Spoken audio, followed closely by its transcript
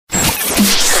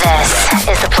This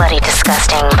is the Bloody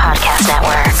Disgusting Podcast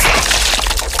Network.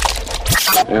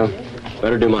 Well,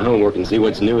 better do my homework and see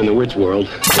what's new in the witch world.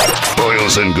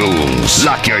 Boils and ghouls,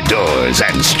 lock your doors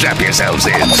and strap yourselves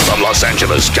in. From Los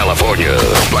Angeles, California,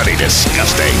 Bloody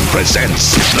Disgusting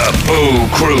presents the Boo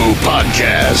Crew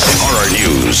Podcast. Horror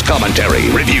news, commentary,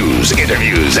 reviews,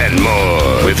 interviews, and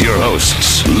more. With your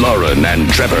hosts, Lauren and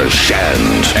Trevor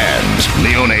Shand and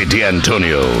Leone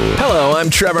D'Antonio. Hello, I'm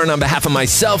Trevor, and on behalf of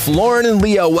myself, Lauren, and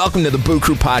Leo, welcome to the Boo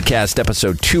Crew Podcast,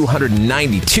 episode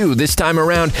 292. This time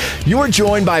around, you're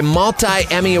joined by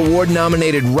multi-Emmy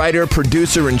Award-nominated writer,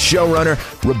 producer, and showrunner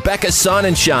Rebecca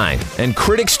Sonnenshine and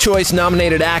Critics'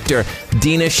 Choice-nominated actor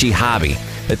Dina Shihabi.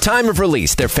 At time of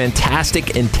release, their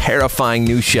fantastic and terrifying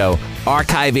new show,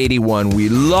 Archive 81. We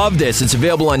love this. It's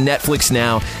available on Netflix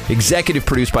now, executive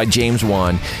produced by James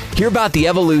Wan. Hear about the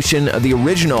evolution of the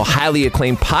original highly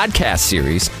acclaimed podcast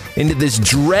series into this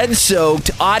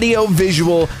dread-soaked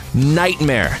audio-visual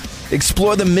nightmare.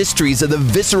 Explore the mysteries of the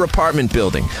Visser apartment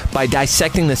building by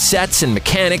dissecting the sets and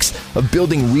mechanics of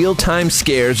building real-time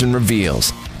scares and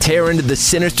reveals. Tear into the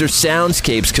sinister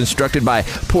soundscapes constructed by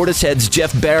Portishead's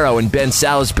Jeff Barrow and Ben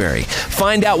Salisbury.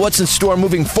 Find out what's in store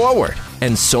moving forward,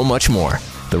 and so much more.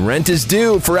 The rent is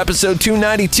due for episode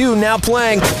 292, now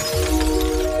playing.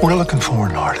 We're looking for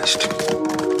an artist.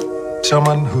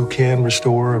 Someone who can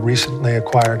restore a recently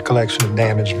acquired collection of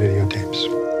damaged videotapes.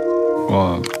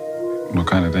 Well, what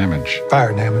kind of damage?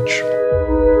 Fire damage.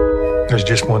 There's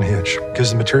just one hitch.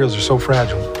 Because the materials are so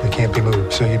fragile, they can't be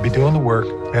moved. So you'd be doing the work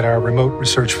at our remote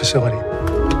research facility.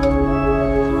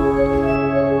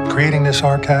 Creating this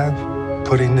archive,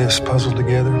 putting this puzzle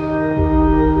together,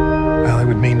 well, it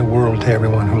would mean the world to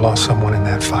everyone who lost someone in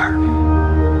that fire.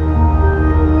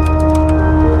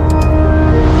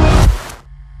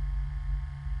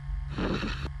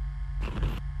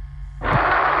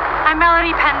 I'm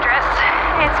Melody Pendris.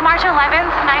 It's March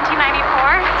 11th,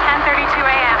 1994, 10:32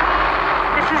 a.m.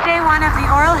 This is day one of the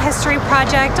oral history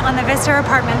project on the Visser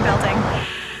apartment building.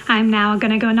 I'm now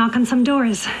gonna go knock on some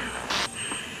doors.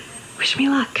 Wish me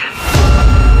luck.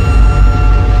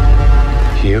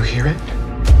 You hear it?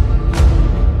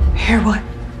 Hear what?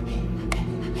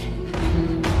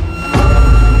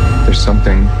 There's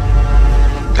something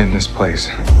in this place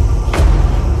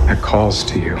that calls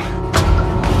to you.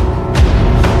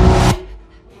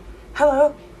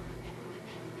 Hello?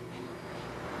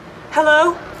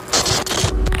 Hello?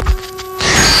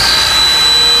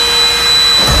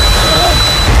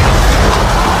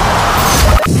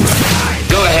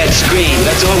 Go ahead, scream.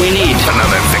 That's all we need.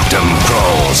 Another victim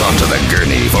crawls onto the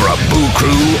gurney for a Boo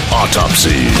Crew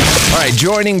autopsy. All right,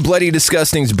 joining Bloody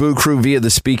Disgusting's Boo Crew via the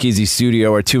Speakeasy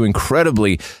Studio are two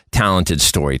incredibly talented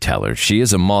storytellers. She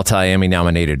is a multi-Emmy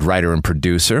nominated writer and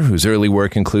producer whose early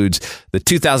work includes the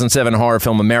 2007 horror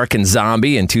film American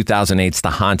Zombie and 2008's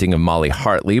The Haunting of Molly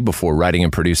Hartley, before writing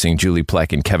and producing Julie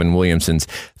Plec and Kevin Williamson's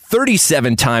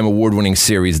 37-time award-winning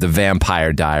series, The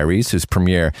Vampire Diaries, whose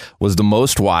premiere was the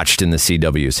most watched in the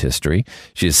CW's history.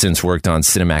 She has since worked on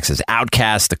Cinemax's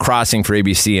Outcast, The Crossing for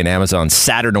ABC, and Amazon's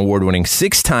Saturn award-winning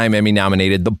 6-time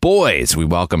Emmy-nominated The Boys. We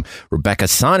welcome Rebecca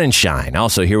Sonnenshine.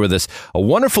 Also here with us, a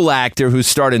wonderful actor who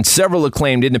starred in several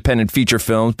acclaimed independent feature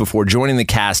films before joining the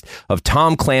cast of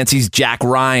Tom Clancy's Jack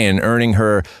Ryan, earning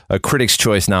her a Critics'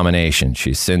 Choice nomination.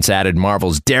 She's since added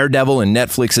Marvel's Daredevil and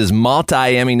Netflix's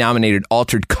multi-Emmy-nominated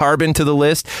Altered Carbon to the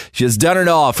list. She has done it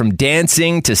all, from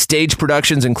dancing to stage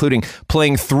productions, including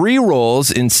playing 3 roles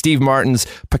in Steve Martin's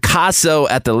Picasso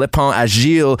at the Le Pont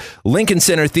Agile, Lincoln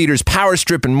Center Theater's Power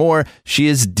Strip, and more. She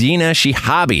is Dina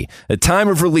Shihabi. At time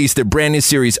of release, their brand new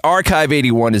series Archive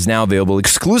 81 is now available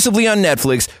exclusively on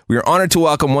Netflix. We are honored to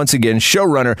welcome once again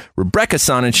showrunner Rebecca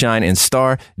Sonnenshine and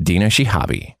star Dina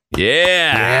Shihabi.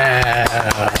 Yeah.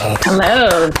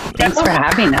 Hello. Thanks for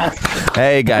having us.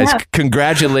 Hey, guys.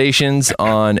 Congratulations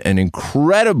on an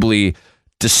incredibly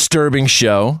disturbing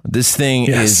show. This thing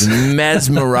is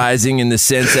mesmerizing in the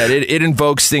sense that it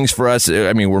invokes things for us.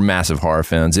 I mean, we're massive horror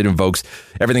fans. It invokes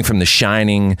everything from The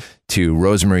Shining to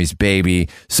Rosemary's Baby.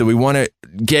 So we want to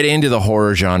get into the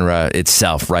horror genre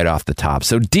itself right off the top.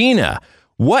 So, Dina,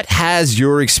 what has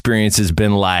your experiences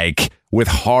been like with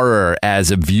horror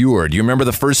as a viewer? Do you remember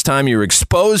the first time you were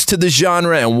exposed to the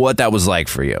genre and what that was like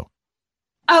for you?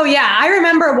 Oh, yeah. I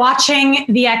remember watching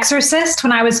The Exorcist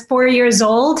when I was 4 years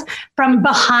old from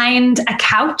behind a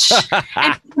couch.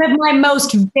 And one of my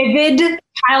most vivid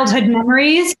childhood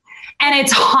memories. And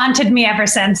it's haunted me ever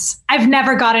since. I've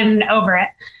never gotten over it.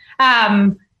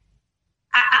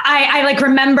 I like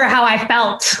remember how I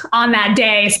felt on that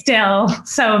day still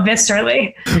so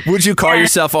viscerally. Would you call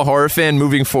yourself a horror fan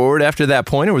moving forward after that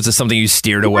point, or was this something you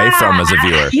steered away from as a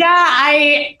viewer? Yeah,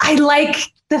 I like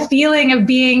the feeling of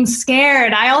being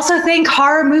scared. I also think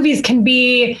horror movies can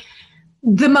be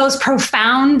the most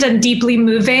profound and deeply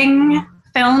moving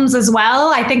films as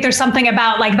well. I think there's something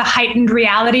about like the heightened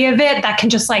reality of it that can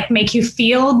just like make you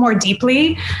feel more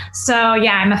deeply. So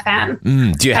yeah, I'm a fan.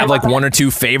 Do you have like one or two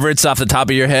favorites off the top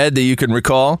of your head that you can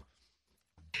recall?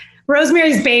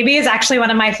 Rosemary's Baby is actually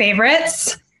one of my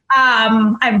favorites.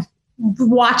 I've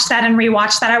watched that and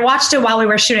rewatched that. I watched it while we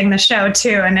were shooting the show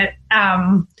too. And it,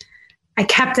 I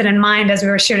kept it in mind as we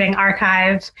were shooting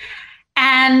Archive.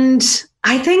 And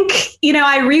I think,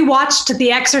 I rewatched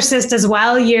The Exorcist as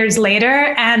well years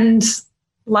later and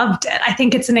loved it. I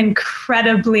think it's an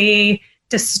incredibly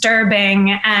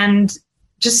disturbing and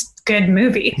just good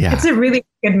movie. Yeah. It's a really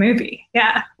good movie.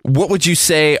 Yeah. What would you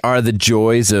say are the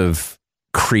joys of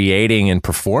creating and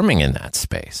performing in that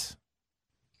space?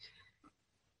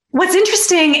 What's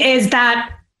interesting is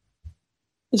that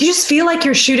you just feel like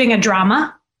you're shooting a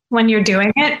drama when you're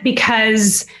doing it,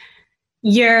 because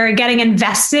you're getting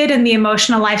invested in the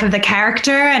emotional life of the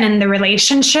character and in the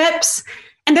relationships.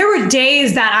 And there were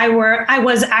days that I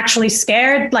was actually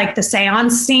scared, like the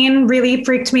seance scene really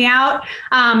freaked me out,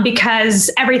 because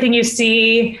everything you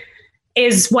see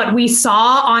is what we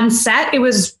saw on set. It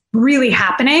was really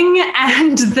happening.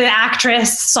 And the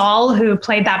actress, Saul, who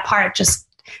played that part,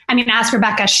 ask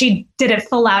Rebecca, she did it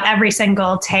full out every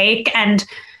single take. And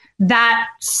that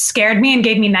scared me and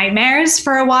gave me nightmares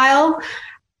for a while.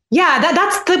 Yeah,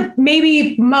 that's the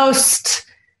maybe most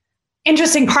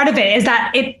interesting part of it, is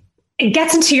that it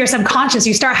gets into your subconscious.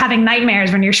 You start having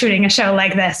nightmares when you're shooting a show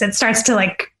like this. It starts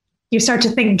to you start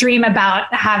to dream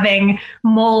about having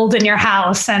mold in your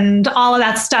house, and all of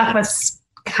that stuff was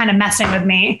kind of messing with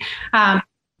me.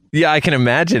 Yeah, I can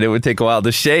imagine it would take a while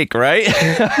to shake, right?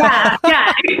 Yeah.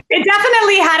 It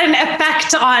definitely had an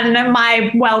effect on my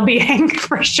well-being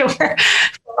for sure for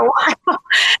a while.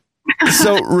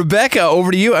 So, Rebecca,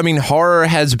 over to you. I mean, horror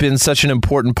has been such an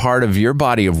important part of your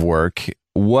body of work.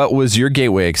 What was your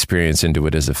gateway experience into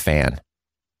it as a fan?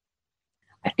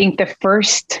 I think the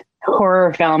first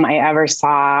horror film I ever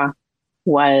saw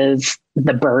was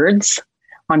The Birds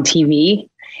on TV.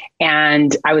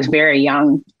 And I was very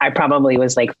young. I probably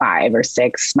was like 5 or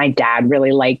 6. My dad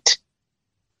really liked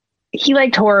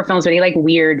horror films, but he liked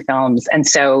weird films. And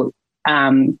so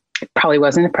it probably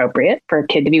wasn't appropriate for a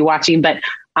kid to be watching, but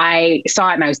I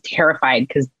saw it and I was terrified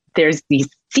because there's these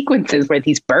sequences where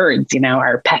these birds,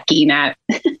 are pecking at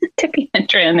Tippy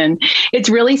Hedren, and it's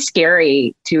really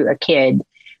scary to a kid.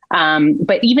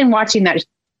 But even watching that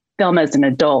film as an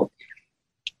adult,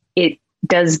 it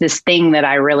does this thing that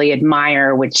I really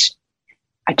admire, which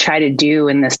I try to do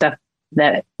in the stuff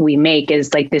that we make,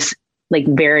 is like this, like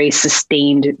very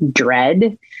sustained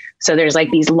dread. So there's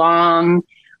like these long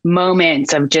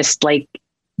moments of just like,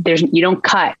 you don't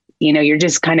cut, you're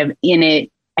just kind of in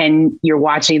it, and you're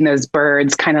watching those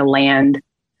birds kind of land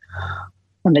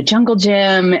on the jungle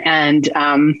gym. And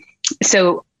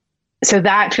so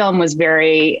that film was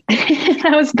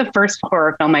that was the first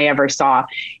horror film I ever saw.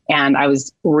 And I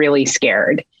was really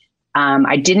scared.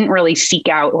 I didn't really seek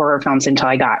out horror films until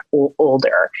I got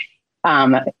older.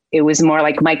 It was more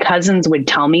like my cousins would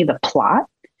tell me the plot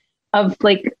of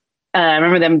I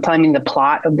remember them telling me the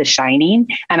plot of The Shining,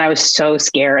 and I was so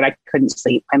scared I couldn't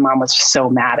sleep. My mom was so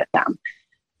mad at them.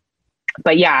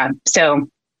 But yeah, so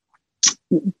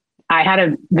I had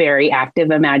a very active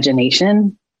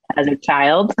imagination as a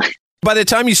child. By the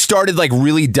time you started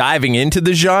really diving into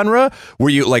the genre, were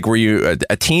you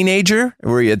a teenager?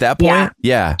 Were you at that point?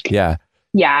 Yeah.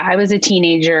 Yeah, I was a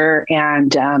teenager,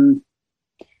 and and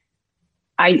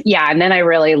then I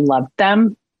really loved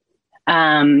them.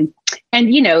 And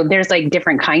there's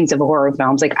different kinds of horror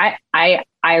films. I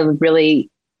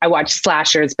watch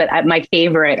slashers, but my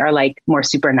favorite are more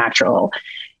supernatural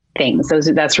things.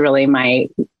 That's really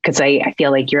because I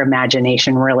feel like your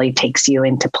imagination really takes you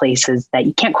into places that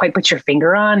you can't quite put your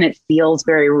finger on. It feels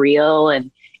very real,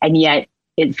 and yet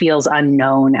it feels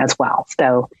unknown as well.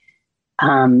 So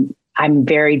I'm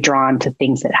very drawn to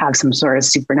things that have some sort of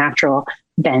supernatural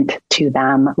bent to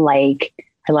them.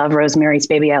 I love Rosemary's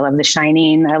Baby. I love The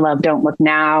Shining. I love Don't Look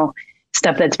Now.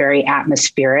 Stuff that's very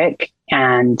atmospheric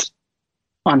and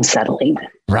unsettling.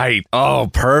 Right. Oh,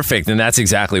 perfect. And that's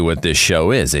exactly what this show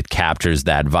is. It captures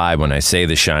that vibe. When I say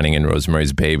The Shining and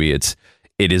Rosemary's Baby, it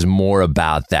is more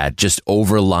about that just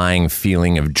overlying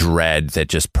feeling of dread that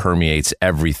just permeates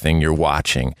everything you're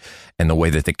watching. and the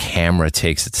way that the camera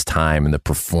takes its time and the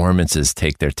performances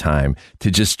take their time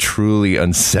to just truly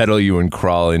unsettle you and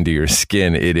crawl into your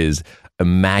skin. It is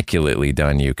immaculately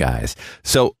done, you guys.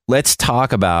 So let's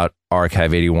talk about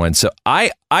Archive 81. So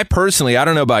I personally, I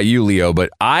don't know about you, Leo, but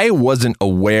I wasn't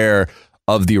aware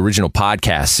of the original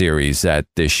podcast series that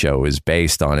this show is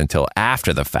based on until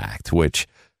after the fact, which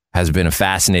has been a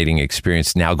fascinating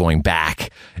experience now going back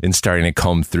and starting to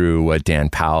comb through what Dan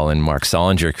Powell and Mark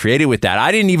Solinger created with that. I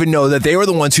didn't even know that they were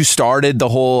the ones who started the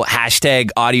whole hashtag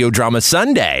Audio Drama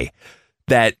Sunday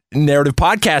that narrative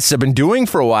podcasts have been doing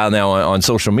for a while now on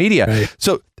social media. Right.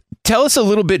 So tell us a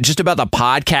little bit just about the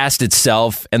podcast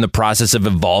itself and the process of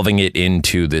evolving it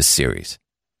into this series.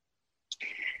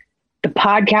 The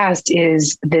podcast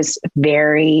is this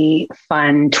very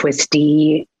fun,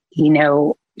 twisty,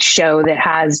 show that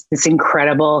has this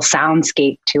incredible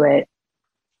soundscape to it.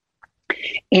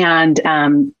 And,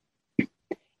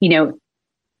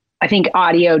 I think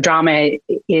audio drama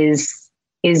is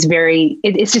very,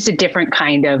 it's just a different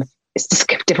kind of,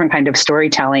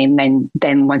 storytelling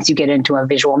than once you get into a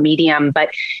visual medium, but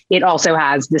it also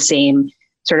has the same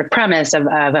sort of premise of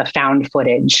a found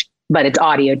footage, but it's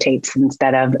audio tapes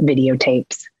instead of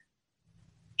videotapes.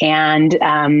 And,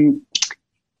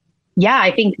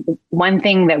 I think one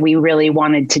thing that we really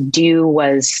wanted to do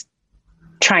was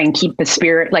try and keep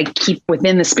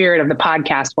within the spirit of the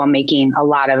podcast while making a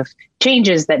lot of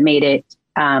changes that made it,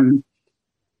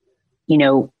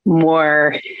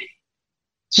 more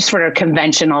just sort of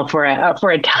conventional for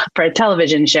a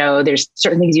television show. There's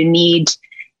certain things you need,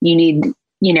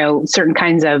 certain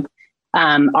kinds of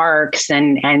arcs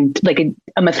and like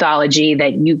a mythology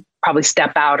that you probably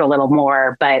step out a little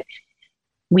more. But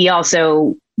we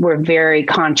also were very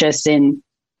conscious in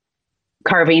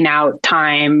carving out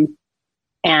time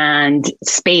and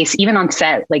space, even on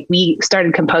set. Like we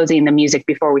started composing the music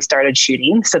before we started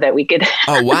shooting so that we could,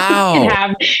 oh,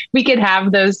 wow. we could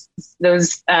have those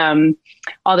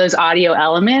all those audio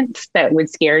elements that would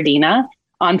scare Dina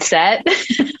on set.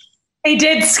 They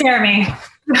did scare me.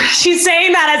 She's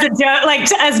saying that as a joke,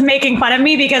 as making fun of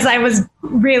me because I was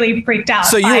really freaked out.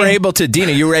 So you were able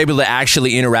to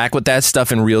actually interact with that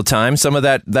stuff in real time, some of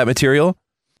that material?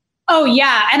 Oh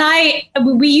yeah.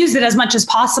 And we used it as much as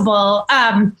possible.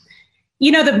 When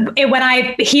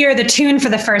I hear the tune for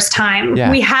the first time,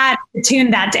 we had the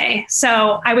tune that day.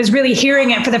 So I was really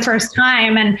hearing it for the first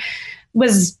time and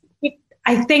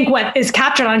I think what is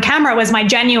captured on camera was my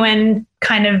genuine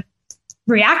kind of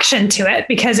reaction to it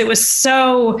because it was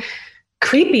so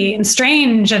creepy and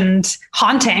strange and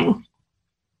haunting.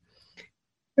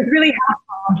 It was really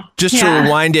helpful. Just to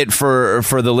rewind it for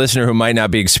the listener who might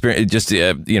not be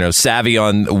savvy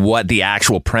on what the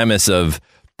actual premise of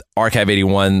Archive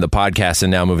 81, the podcast,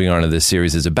 and now moving on to this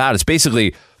series is about. It's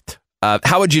basically,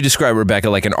 how would you describe, Rebecca?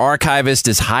 Like an archivist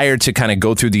is hired to kind of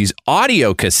go through these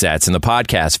audio cassettes in the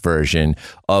podcast version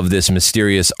of this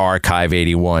mysterious Archive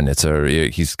 81.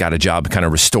 He's got a job kind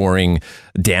of restoring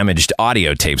damaged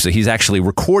audio tapes. So he's actually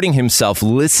recording himself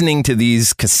listening to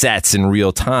these cassettes in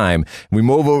real time. We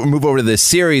move over to this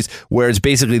series where it's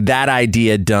basically that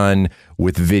idea done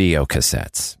with video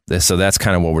cassettes. So that's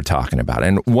kind of what we're talking about.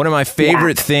 And one of my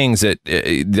favorite things that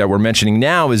we're mentioning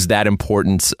now is that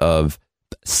importance of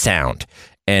sound,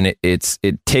 and it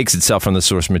takes itself from the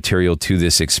source material to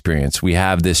this experience. We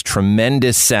have this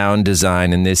tremendous sound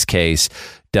design, in this case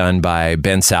done by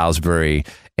Ben Salisbury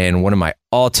and one of my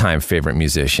all-time favorite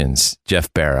musicians,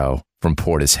 Jeff Barrow from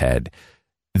Portishead.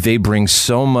 They bring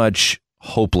so much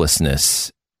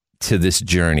hopelessness to this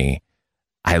journey.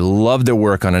 I love their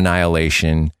work on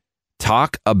Annihilation.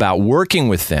 Talk about working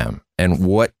with them and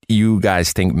what you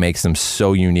guys think makes them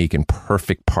so unique and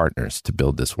perfect partners to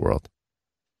build this world.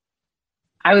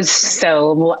 I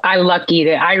lucky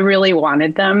that I really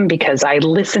wanted them because I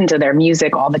listen to their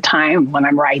music all the time when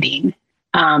I'm writing.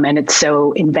 And it's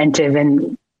so inventive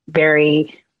and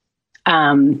very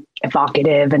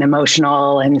evocative and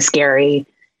emotional and scary.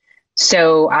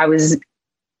 So I was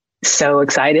so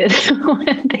excited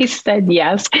when they said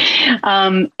yes.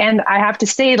 And I have to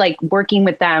say, working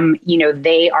with them,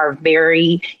 they are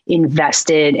very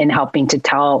invested in helping to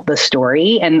tell the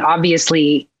story. And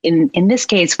obviously in this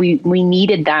case, we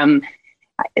needed them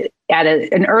at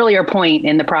an earlier point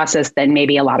in the process than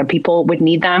maybe a lot of people would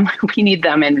need them. We need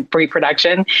them in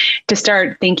pre-production to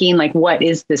start thinking what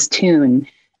is this tune?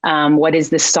 What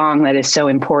is this song that is so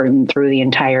important through the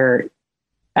entire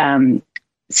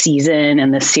season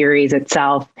and the series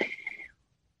itself?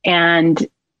 And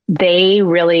they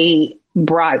really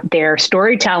brought their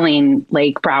storytelling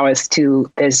prowess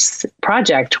to this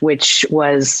project, which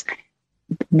was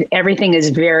everything is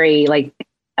very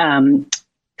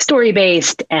story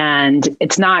based, and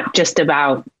it's not just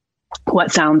about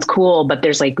what sounds cool, but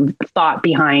there's like thought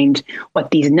behind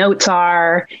what these notes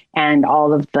are and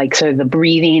all of like sort of the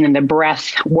breathing and the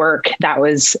breath work. That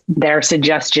was their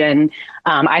suggestion.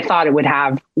 I thought it would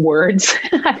have words.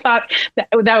 I thought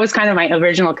that was kind of my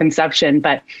original conception,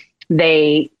 but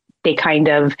they kind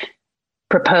of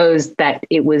proposed that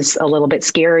it was a little bit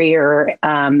scarier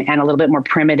and a little bit more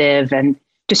primitive, and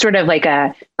just sort of like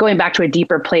going back to a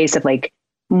deeper place of like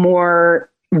more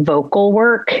vocal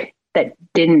work that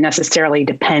didn't necessarily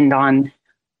depend on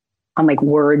like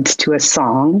words to a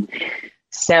song.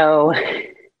 So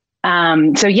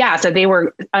they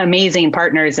were amazing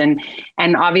partners, and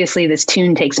obviously this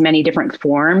tune takes many different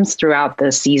forms throughout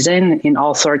the season in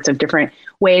all sorts of different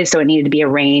ways. So it needed to be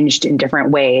arranged in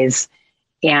different ways,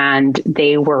 and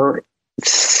they were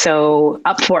so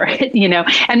up for it,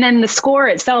 and then the score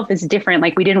itself is different.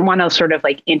 Like we didn't want to sort of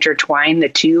like intertwine the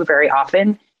two very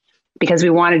often, because we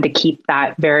wanted to keep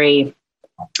that very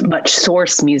much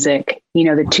source music,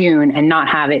 the tune, and not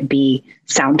have it be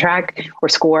soundtrack or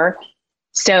score.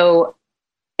 So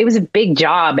it was a big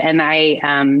job, and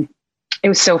it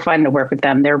was so fun to work with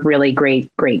them. They're really great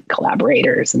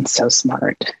collaborators and so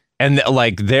smart. And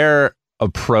like their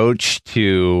approach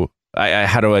to,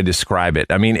 how do I describe it?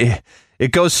 I mean,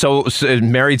 it goes it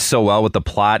married so well with the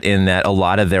plot, in that a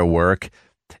lot of their work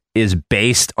is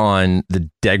based on the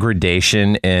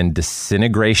degradation and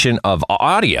disintegration of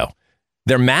audio.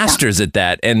 They're masters at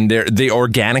that, and they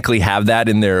organically have that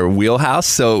in their wheelhouse.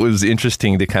 So it was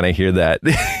interesting to kind of hear that,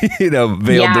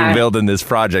 veiled in this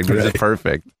project, which is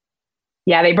perfect.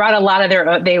 Yeah, they brought a lot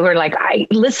of they were like, I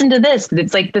listen to this.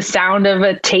 It's like the sound of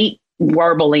a tape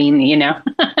warbling,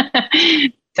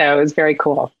 So it was very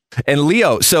cool. And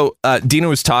Leo, so Dina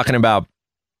was talking about,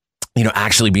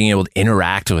 actually being able to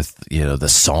interact with, the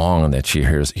song that she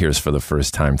hears for the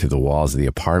first time through the walls of the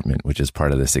apartment, which is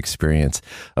part of this experience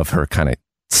of her kind of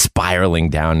spiraling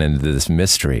down into this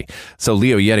mystery. So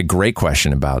Leo, you had a great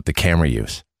question about the camera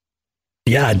use.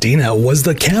 Yeah, Dina, was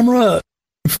the camera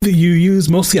you use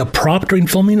mostly a prop during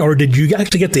filming, or did you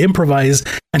actually get to improvise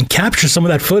and capture some of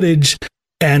that footage,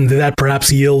 and that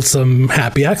perhaps yield some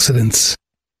happy accidents?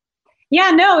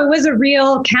 Yeah, no, it was a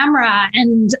real camera,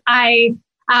 and I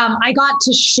got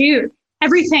to shoot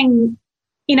everything,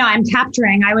 I'm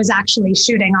capturing. I was actually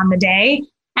shooting on the day.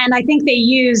 And I think they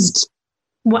used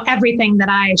everything that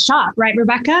I shot. Right,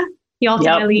 Rebecca? You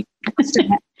ultimately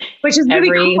posted it, which is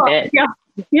really cool. Bit.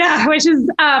 Yeah, which is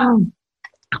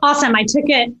awesome. I took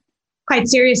it quite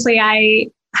seriously. I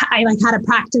like had a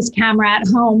practice camera at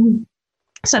home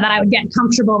so that I would get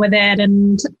comfortable with it.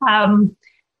 And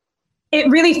it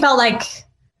really felt like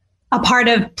a part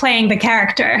of playing the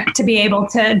character to be able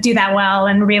to do that well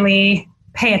and really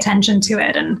pay attention to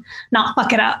it and not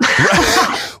fuck it up.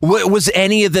 Was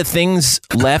any of the things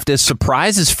left as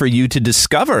surprises for you to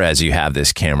discover as you have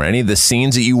this camera? Any of the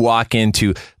scenes that you walk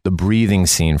into, the breathing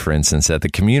scene, for instance, at the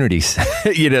community,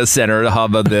 center, the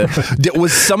hub of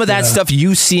was some of that stuff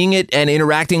you seeing it and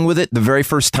interacting with it the very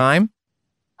first time?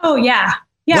 Oh yeah.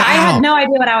 Yeah, wow. I had no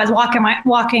idea what I was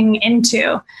walking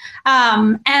into.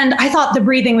 And I thought the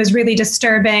breathing was really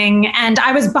disturbing. And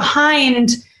I was behind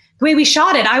the way we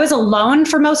shot it. I was alone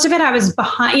for most of it. I was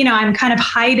behind, I'm kind of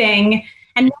hiding,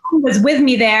 and no one was with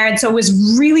me there. And so it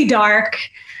was really dark.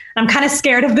 I'm kind of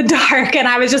scared of the dark. And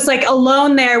I was just like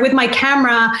alone there with my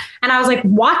camera. And I was like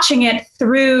watching it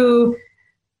through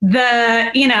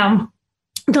the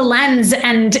lens,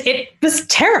 and it was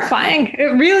terrifying. It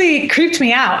really creeped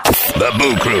me out. The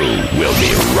Boo Crew will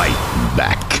be right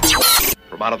back.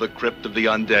 From out of the crypt of the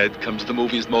undead comes the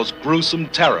movie's most gruesome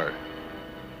terror.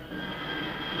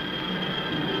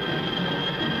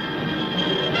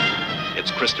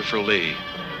 It's Christopher Lee,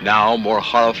 now more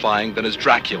horrifying than his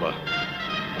Dracula.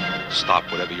 Stop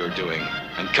whatever you're doing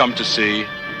and come to see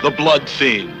The Blood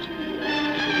Fiend.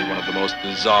 It will be one of the most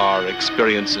bizarre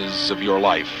experiences of your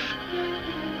life.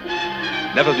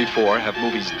 Never before have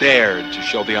movies dared to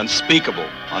show the unspeakable,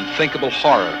 unthinkable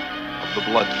horror of the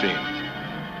Blood Fiend.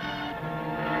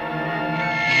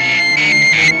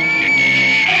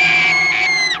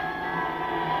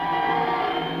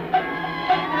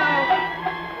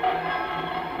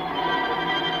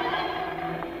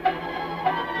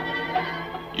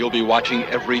 You'll be watching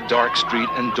every dark street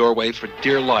and doorway for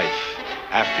dear life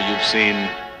after you've seen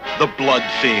The Blood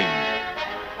Fiend.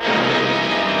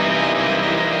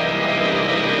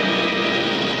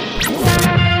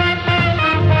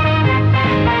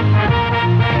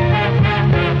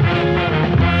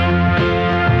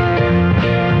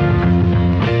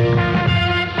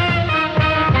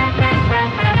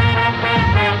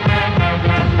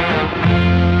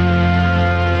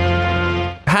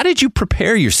 did you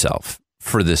prepare yourself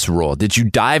for this role? Did you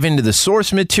dive into the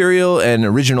source material and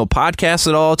original podcasts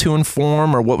at all to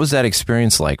inform, or what was that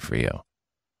experience like for you?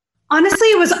 Honestly,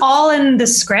 it was all in the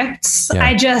scripts. Yeah.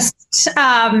 I just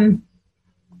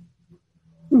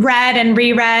read and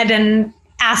reread and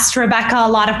asked Rebecca a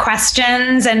lot of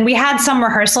questions, and we had some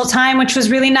rehearsal time, which was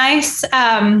really nice.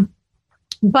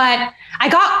 But I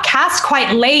got cast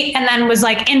quite late and then was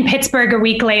like in Pittsburgh a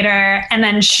week later and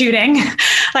then shooting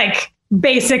like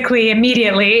basically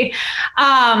immediately,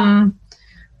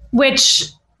 which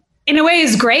in a way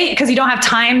is great because you don't have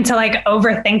time to like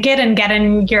overthink it and get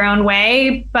in your own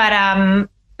way. But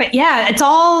yeah, it's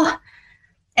all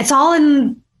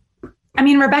in, I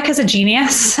mean, Rebecca's a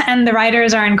genius and the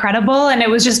writers are incredible, and it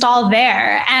was just all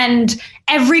there. And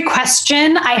every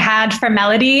question I had for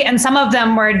Melody, and some of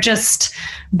them were just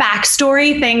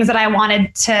backstory things that I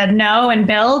wanted to know and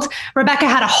build, Rebecca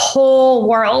had a whole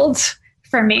world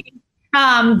for me.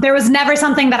 There was never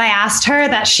something that I asked her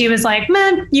that she was like,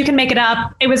 man, you can make it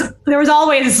up. There was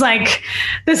always like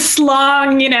this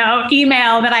long,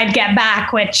 email that I'd get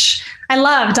back, which I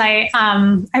loved. I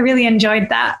really enjoyed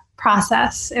that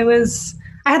process.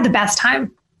 I had the best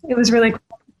time. It was really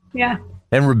cool. Yeah.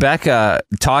 And Rebecca,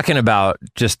 talking about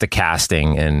just the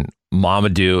casting, and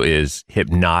Mamadou is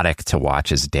hypnotic to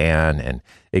watch as Dan and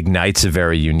ignites a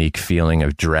very unique feeling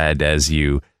of dread as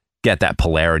you get that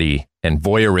polarity and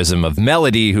voyeurism of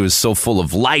Melody, who is so full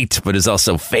of light, but is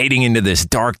also fading into this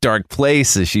dark, dark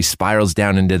place as she spirals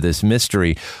down into this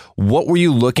mystery. What were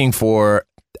you looking for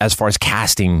as far as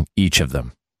casting each of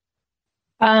them?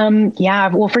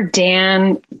 Well, for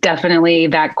Dan, definitely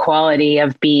that quality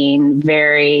of being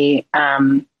very,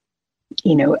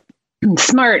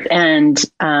 smart and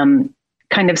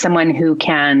kind of someone who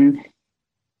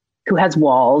has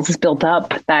walls built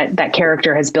up. That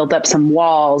character has built up some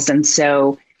walls, and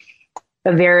so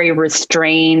a very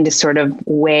restrained sort of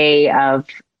way of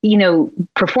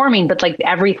performing. But like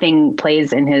everything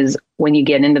plays in his. When you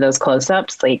get into those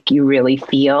close-ups, like you really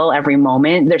feel every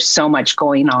moment. There's so much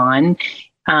going on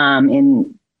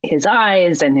in his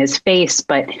eyes and his face,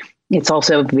 but it's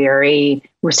also very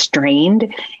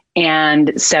restrained.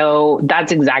 And so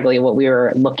that's exactly what we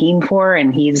were looking for.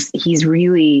 And he's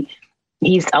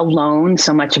alone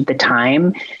so much of the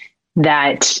time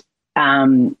that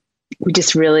we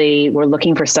just really were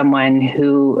looking for someone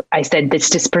who I said,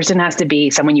 this person has to be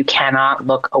someone you cannot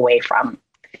look away from.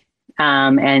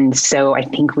 And so I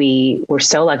think we were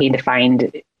so lucky to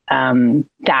find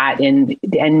that in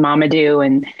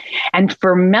Mamadou, and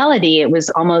for Melody, it was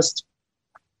almost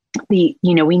we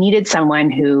needed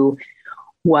someone who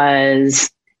was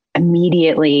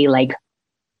immediately like,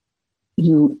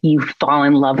 you fall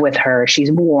in love with her.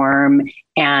 She's warm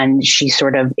and she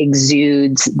sort of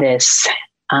exudes this,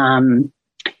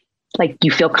 like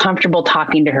you feel comfortable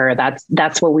talking to her.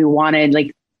 That's what we wanted.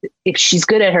 Like if she's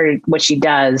good at what she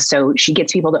does, so she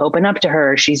gets people to open up to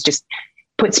her. She's just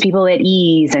puts people at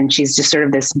ease, and she's just sort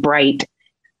of this bright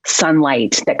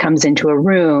sunlight that comes into a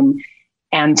room.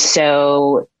 And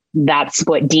so that's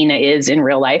what Dina is in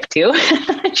real life too.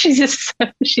 she's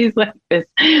like this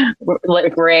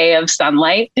like ray of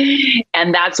sunlight.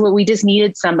 And that's what we just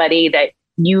needed, somebody that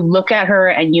you look at her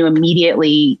and you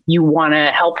immediately, you want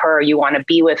to help her. You want to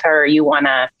be with her. You want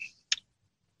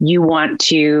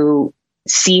to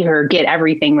see her get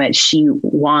everything that she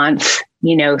wants.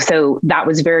 So that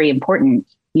was very important.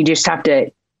 We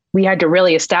had to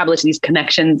really establish these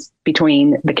connections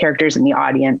between the characters and the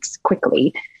audience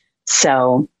quickly.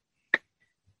 So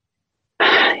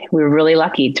we were really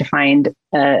lucky to find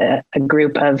a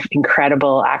group of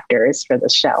incredible actors for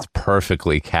this show. It's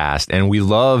perfectly cast. And we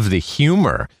love the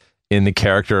humor in the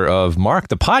character of Mark,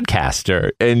 the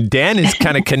podcaster. And Dan is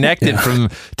kind of connected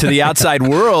to the outside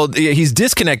world. He's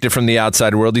disconnected from the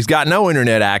outside world. He's got no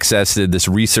internet access to this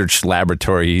research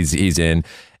laboratory he's in.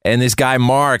 And this guy,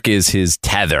 Mark, is his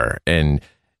tether. And,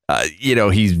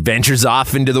 he ventures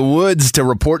off into the woods to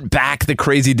report back the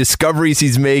crazy discoveries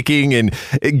he's making, and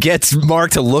it gets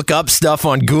Mark to look up stuff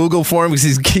on Google for him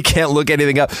because he can't look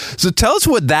anything up. So tell us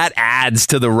what that adds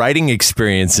to the writing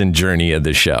experience and journey of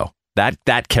the show.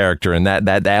 That character and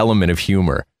that element of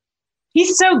humor.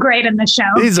 He's so great in the show.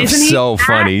 He's so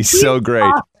funny. He's so great.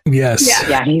 Awesome. Yes.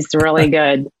 Yeah, he's really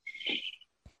good.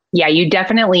 Yeah, you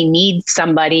definitely need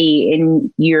somebody in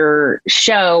your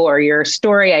show or your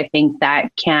story, I think,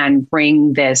 that can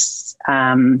bring this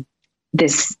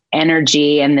this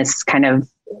energy and this kind of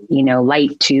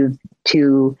light to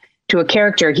a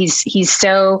character. He's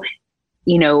so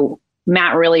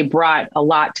Matt really brought a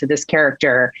lot to this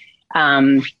character.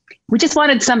 We just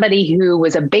wanted somebody who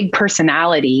was a big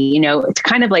personality. It's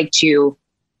kind of like to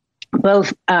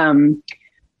both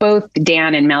both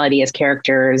Dan and Melody as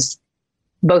characters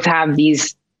both have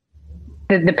these,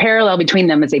 the parallel between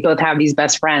them is they both have these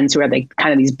best friends who are like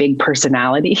kind of these big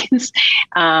personalities,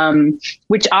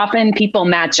 which often people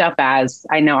match up as,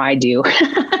 I know I do,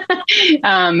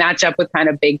 match up with kind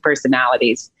of big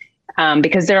personalities,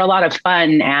 because they're a lot of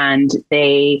fun. And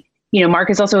they, Mark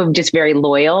is also just very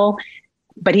loyal,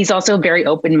 but he's also very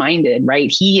open-minded,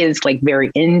 right? He is like very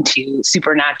into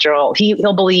supernatural.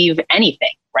 He'll believe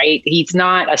anything, right? He's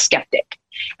not a skeptic.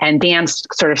 And Dan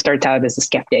sort of starts out as a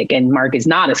skeptic, and Mark is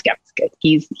not a skeptic.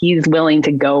 He's willing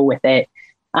to go with it.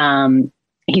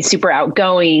 He's super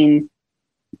outgoing.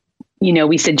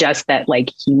 We suggest that like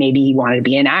he wanted to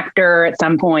be an actor at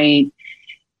some point.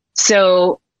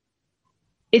 So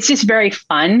it's just very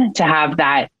fun to have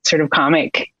that sort of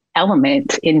comic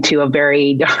element into a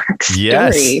very dark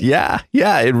story. Yes.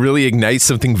 Yeah. It really ignites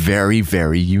something very,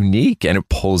 very unique, and it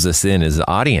pulls us in as an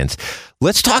audience.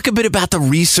 Let's talk a bit about the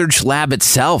research lab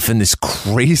itself and this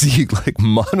crazy like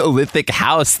monolithic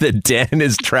house that Dan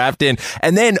is trapped in.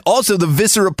 And then also the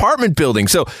Visser apartment building.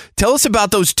 So tell us about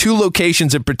those two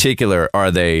locations in particular. Are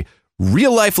they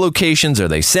real life locations? Are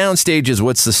they sound stages?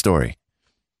 What's the story?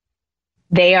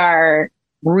 They are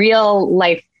real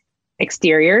life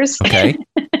exteriors. Okay.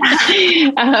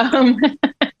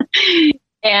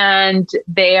 And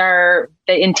the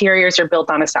interiors are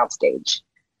built on a soundstage.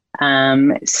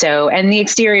 And the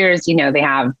exteriors, they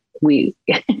have,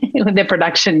 the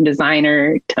production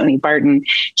designer, Tony Barton,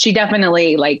 she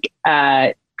definitely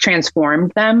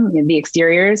transformed them, the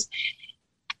exteriors.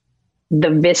 The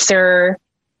Visser,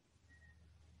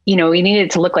 we needed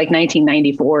it to look like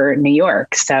 1994 New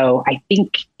York. So I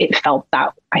think it felt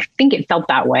that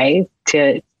way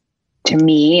to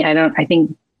me. I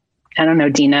don't know,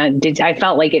 Dina, I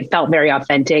felt like it felt very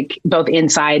authentic, both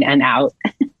inside and out.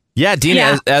 Yeah,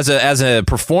 Dina, as a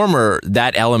performer,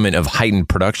 that element of heightened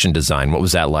production design, what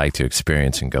was that like to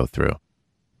experience and go through?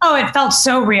 Oh, it felt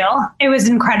so real. It was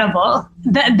incredible.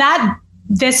 That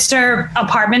Visser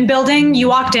apartment building, you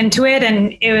walked into it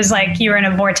and it was like you were in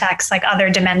a vortex, like other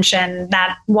dimension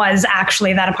that was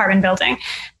actually that apartment building.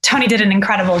 Tony did an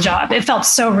incredible job. It felt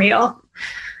so real.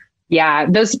 Yeah,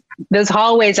 those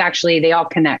hallways, actually, they all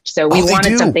connect. So we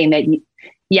wanted something that...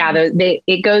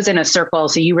 it goes in a circle,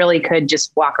 so you really could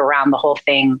just walk around the whole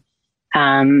thing.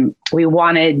 We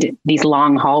wanted these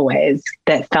long hallways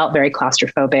that felt very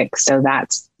claustrophobic, so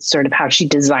that's sort of how she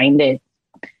designed it,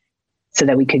 so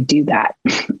that we could do that.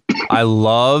 I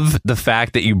love the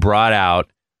fact that you brought out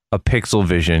a Pixel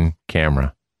Vision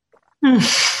camera.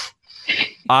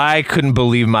 I couldn't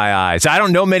believe my eyes. I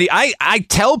don't know many. I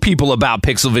tell people about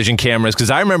Pixel Vision cameras because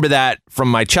I remember that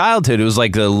from my childhood. It was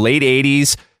like the late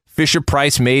 80s. Fisher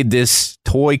Price made this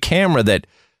toy camera that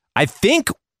I think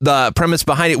the premise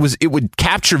behind it was it would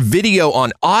capture video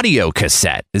on audio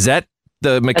cassette. Is that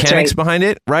the mechanics behind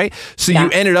it? Right. So you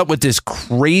ended up with this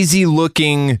crazy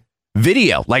looking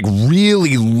video, like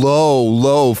really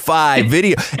low-fi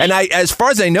video. And as far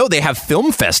as I know, they have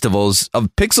film festivals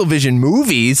of Pixel Vision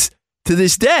movies to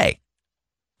this day.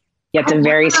 Yeah, it's a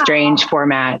very strange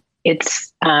format.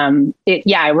 It's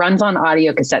it runs on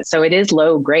audio cassette, so it is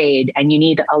low grade and you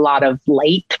need a lot of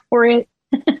light for it.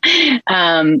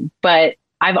 But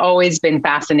I've always been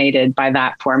fascinated by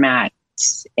that format,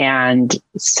 and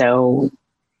so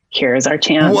here's our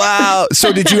chance. Wow!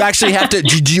 So did you actually have to?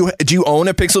 Do you own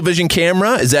a Pixel Vision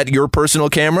camera? Is that your personal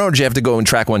camera, or did you have to go and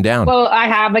track one down? Well, I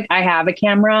have a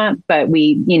camera, but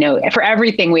we, for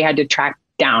everything we had to track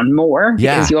down more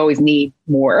because you always need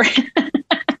more.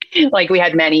 Like we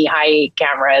had many high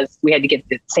cameras. We had to get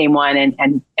the same one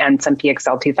and some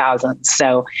PXL 2000s.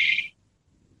 So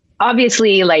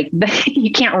obviously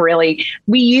you can't really,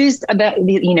 we used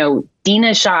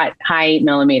Dina shot high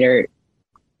millimeter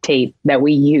tape that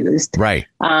we used. Right.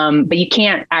 But you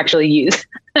can't actually use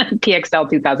PXL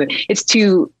 2000. It's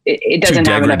it doesn't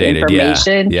have enough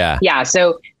information. Yeah.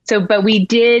 So, but we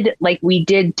did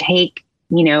take,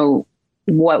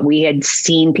 what we had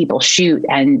seen people shoot,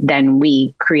 and then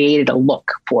we created a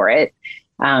look for it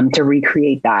to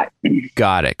recreate that.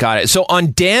 Got it. So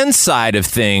on Dan's side of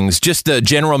things, just the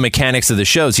general mechanics of the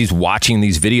shows, he's watching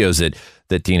these videos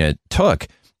that Dina took.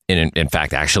 And in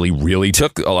fact, actually really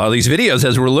took a lot of these videos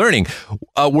as we're learning.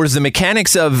 Was the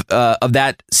mechanics of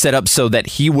that set up so that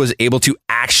he was able to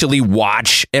actually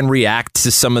watch and react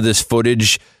to some of this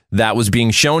footage that was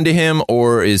being shown to him,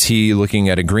 or is he looking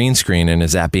at a green screen and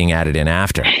is that being added in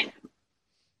after?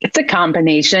 It's a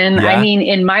combination. Yeah. I mean,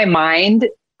 in my mind,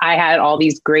 I had all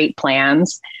these great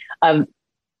plans of,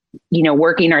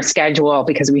 working our schedule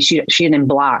because we shoot in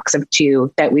blocks of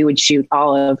 2 that we would shoot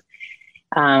all of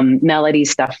Melody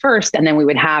stuff first, and then we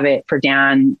would have it for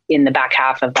Dan in the back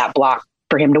half of that block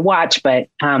for him to watch. But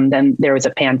then there was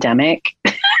a pandemic.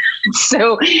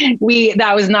 So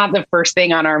that was not the first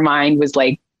thing on our mind, was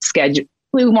like schedule.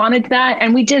 We wanted that.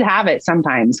 And we did have it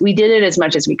sometimes. We did it as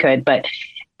much as we could, but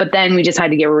then we just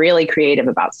had to get really creative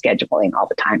about scheduling all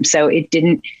the time. So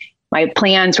my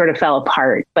plan sort of fell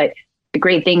apart. But the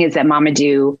great thing is that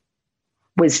Mamadou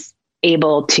was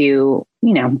able to,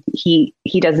 he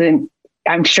doesn't,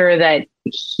 I'm sure that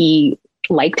he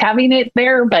liked having it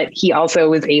there, but he also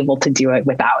was able to do it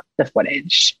without the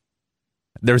footage.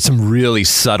 There were some really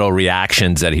subtle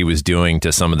reactions that he was doing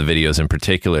to some of the videos in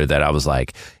particular that I was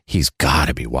like, he's got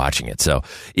to be watching it. So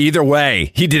either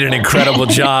way, he did an incredible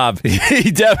job.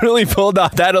 He definitely pulled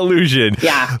off that illusion.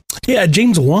 Yeah. Yeah.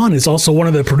 James Wan is also one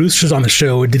of the producers on the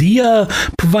show. Did he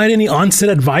provide any on-set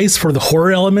advice for the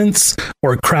horror elements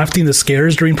or crafting the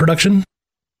scares during production?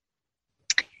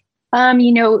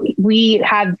 We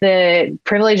had the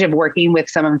privilege of working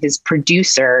with some of his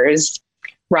producers,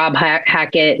 Rob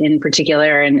Hackett in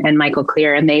particular, and Michael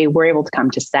Clear, and they were able to come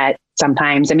to set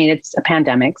sometimes. I mean, it's a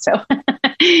pandemic, so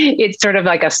it's sort of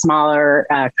like a smaller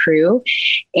crew.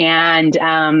 And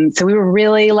so we were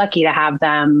really lucky to have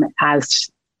them as,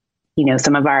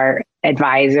 some of our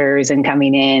advisors and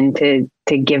coming in to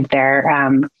give their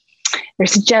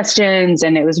suggestions.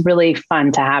 And it was really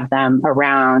fun to have them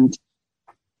around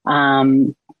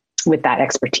with that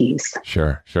expertise.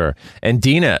 Sure. And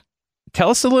Dina,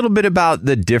 tell us a little bit about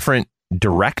the different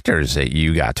directors that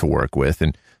you got to work with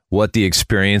and what the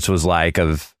experience was like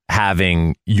of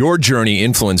having your journey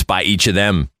influenced by each of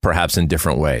them, perhaps in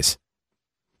different ways.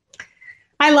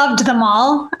 I loved them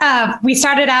all. We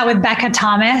started out with Becca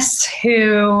Thomas,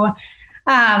 who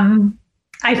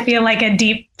I feel like a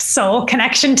deep soul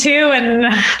connection to,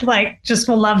 and like just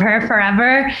will love her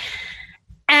forever.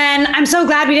 And I'm so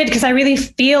glad we did, because I really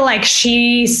feel like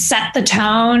she set the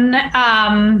tone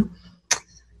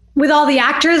with all the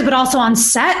actors, but also on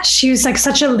set. She was like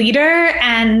such a leader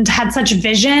and had such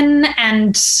vision.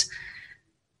 And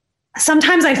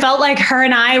sometimes I felt like her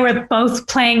and I were both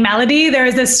playing Melody. There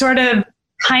was this sort of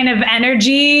kind of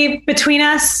energy between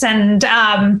us. And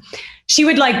she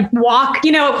would like walk,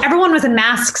 everyone was in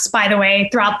masks, by the way,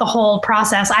 throughout the whole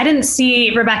process. I didn't see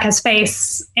Rebecca's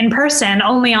face in person,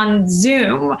 only on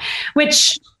Zoom,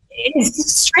 which is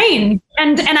strange.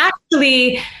 And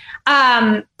actually,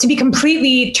 to be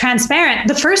completely transparent,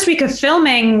 the first week of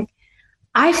filming,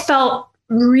 I felt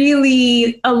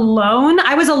really alone.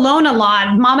 I was alone a lot.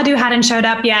 Mamadou hadn't showed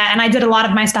up yet, and I did a lot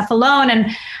of my stuff alone, and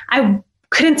I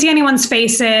couldn't see anyone's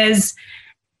faces.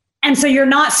 And so you're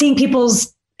not seeing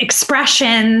people's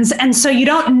expressions. And so you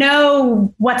don't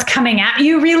know what's coming at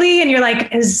you really. And you're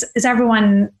like, is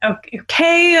everyone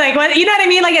okay? Like, what, you know what I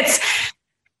mean? Like, it's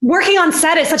working on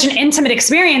set is such an intimate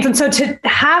experience. And so to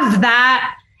have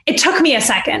that, it took me a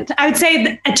second. I would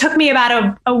say it took me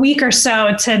about a week or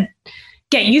so to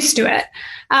get used to it.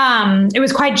 It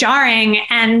was quite jarring.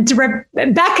 And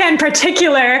Rebecca in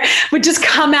particular would just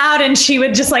come out and she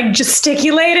would just like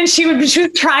gesticulate, and she was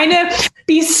trying to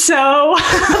be so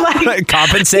like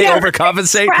compensate,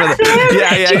 overcompensate for the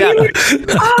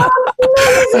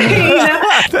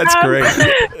That's great.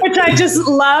 Which I just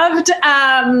loved.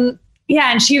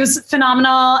 And she was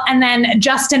phenomenal. And then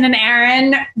Justin and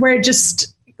Aaron were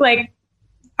just like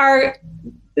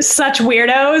such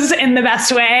weirdos in the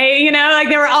best way, like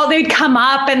they'd come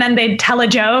up and then they'd tell a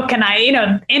joke, and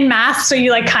in math, so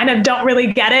you like kind of don't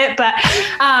really get it, but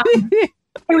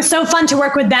it was so fun to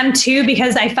work with them too,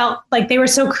 because I felt like they were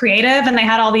so creative and they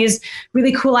had all these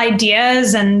really cool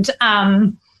ideas, and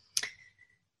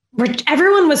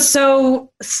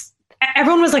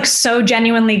everyone was like so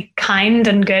genuinely kind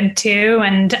and good too,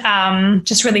 and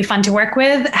just really fun to work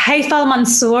with. Haifal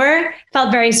Mansour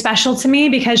felt very special to me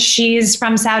because she's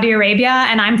from Saudi Arabia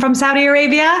and I'm from Saudi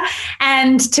Arabia,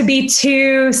 and to be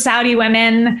two Saudi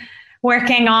women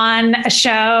working on a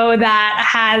show that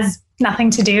has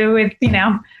nothing to do with,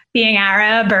 being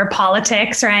Arab or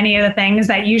politics or any of the things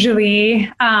that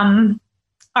usually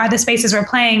are the spaces we're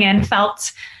playing in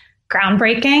felt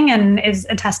groundbreaking, and is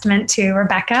a testament to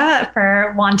Rebecca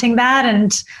for wanting that.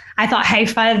 And I thought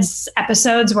Haifa's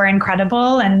episodes were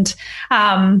incredible, and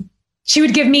she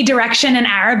would give me direction in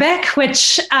Arabic,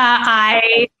 which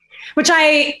I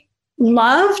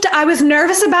loved. I was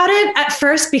nervous about it at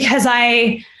first because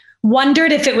I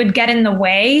wondered if it would get in the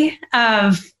way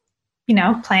of,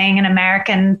 playing an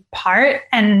American part,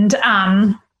 and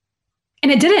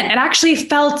it didn't. It actually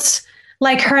felt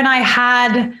like her and I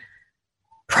had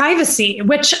privacy,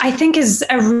 which I think is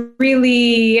a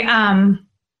really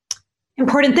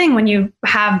important thing when you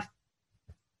have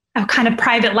a kind of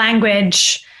private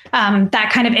language,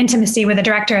 that kind of intimacy with a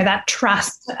director, that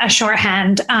trust, a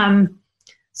shorthand.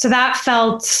 So that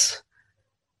felt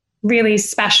really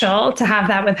special to have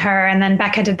that with her. And then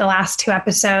Becca did the last 2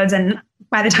 episodes. And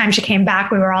by the time she came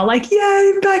back, we were all like,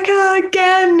 yay, Becca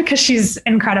again, because she's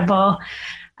incredible.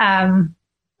 It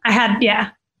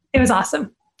was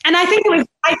awesome. And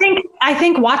I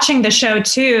think watching the show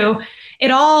too, it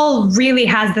all really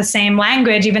has the same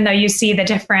language, even though you see the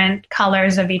different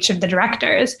colors of each of the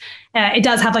directors. It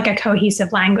does have like a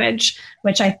cohesive language,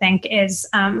 which I think is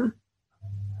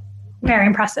very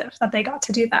impressive that they got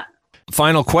to do that.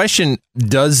 Final question.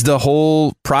 Does the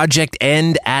whole project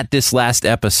end at this last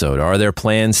episode? Are there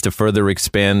plans to further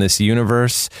expand this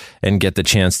universe and get the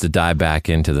chance to dive back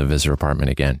into the visitor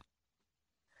apartment again?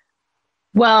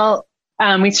 Well,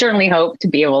 we certainly hope to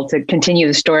be able to continue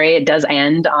the story. It does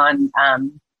end on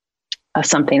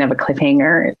something of a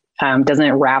cliffhanger. Doesn't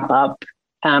it wrap up?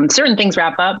 Certain things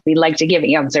wrap up. We like to give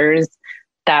answers.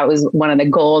 That was one of the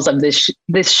goals of this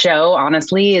show,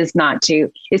 honestly, is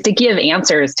to give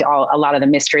answers to a lot of the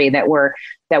mystery that we're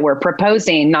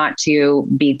proposing, not to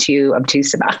be too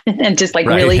obtuse about it and just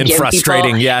really and give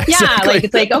frustrating. people, Exactly.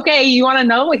 It's like, okay, you want to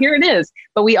know? Well, here it is.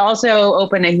 But we also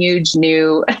open a huge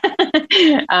new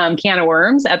can of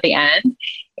worms at the end,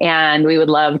 and we would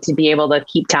love to be able to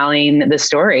keep telling the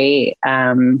story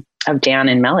of Dan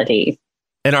and Melody.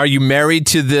 And are you married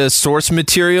to the source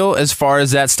material as far as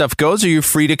that stuff goes? Or are you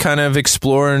free to kind of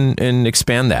explore and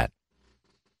expand that?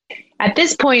 At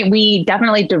this point, we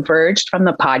definitely diverged from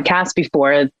the podcast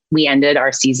before we ended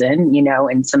our season,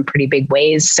 in some pretty big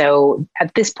ways. So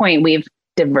at this point, we've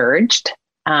diverged.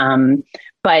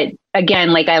 But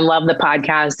again, I love the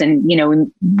podcast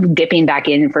and, dipping back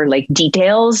in for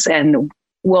details, and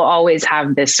we'll always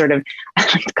have this sort of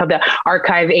called the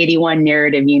Archive 81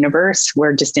 narrative universe.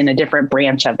 We're just in a different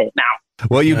branch of it now.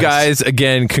 Well, you guys,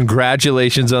 again,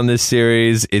 congratulations on this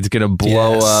series. It's going to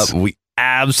blow up. We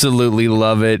absolutely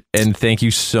love it. And thank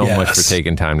you so much for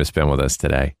taking time to spend with us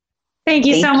today. Thank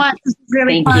you so much. This is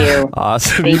really fun. Thank you.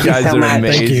 Awesome. Thank you guys so are much.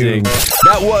 amazing.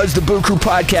 That was the Boo Crew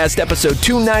Podcast, episode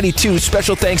 292.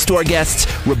 Special thanks to our guests,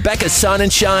 Rebecca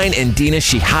Sonnenshine and Dina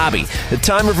Shihabi. The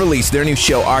time of release, their new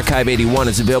show, Archive 81,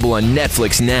 is available on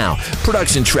Netflix now.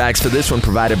 Production tracks for this one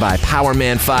provided by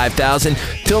Powerman 5000.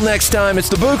 Till next time, it's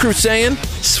the Boo Crew saying,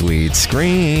 sweet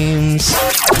screams.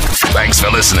 Thanks for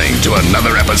listening to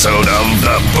another episode of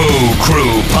the Boo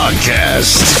Crew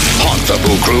Podcast. Haunt the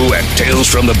Boo Crew at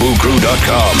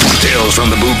talesfromthebooCrew.com. Tales from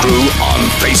the Boo Crew on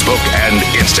Facebook and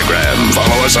Instagram.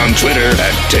 Follow us on Twitter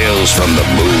at Tales from the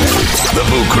Boo. The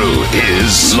Boo Crew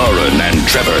is Lauren and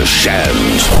Trevor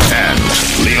Shand and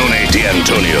Leone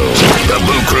D'Antonio. The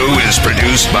Boo Crew is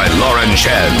produced by Lauren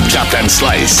Shand, chopped and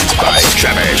sliced by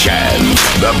Trevor Shand.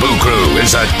 The Boo Crew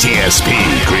is a TSP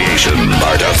creation,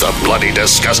 part of the Bloody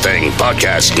Disgusting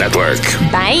Podcast Network.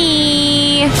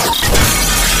 Bye.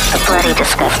 The Bloody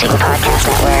Disgusting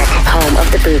Podcast Network, home of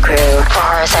the Boo Crew. For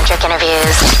horror-centric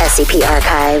interviews, SCP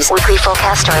archives, weekly full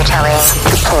cast storytelling,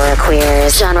 horror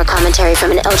queers, genre commentary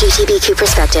from an LGBTQ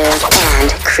perspective,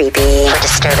 and creepy. For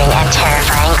disturbing and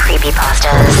terrifying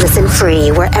creepypastas. Listen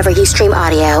free wherever you stream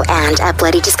audio and at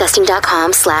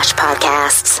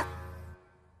bloodydisgusting.com/podcasts.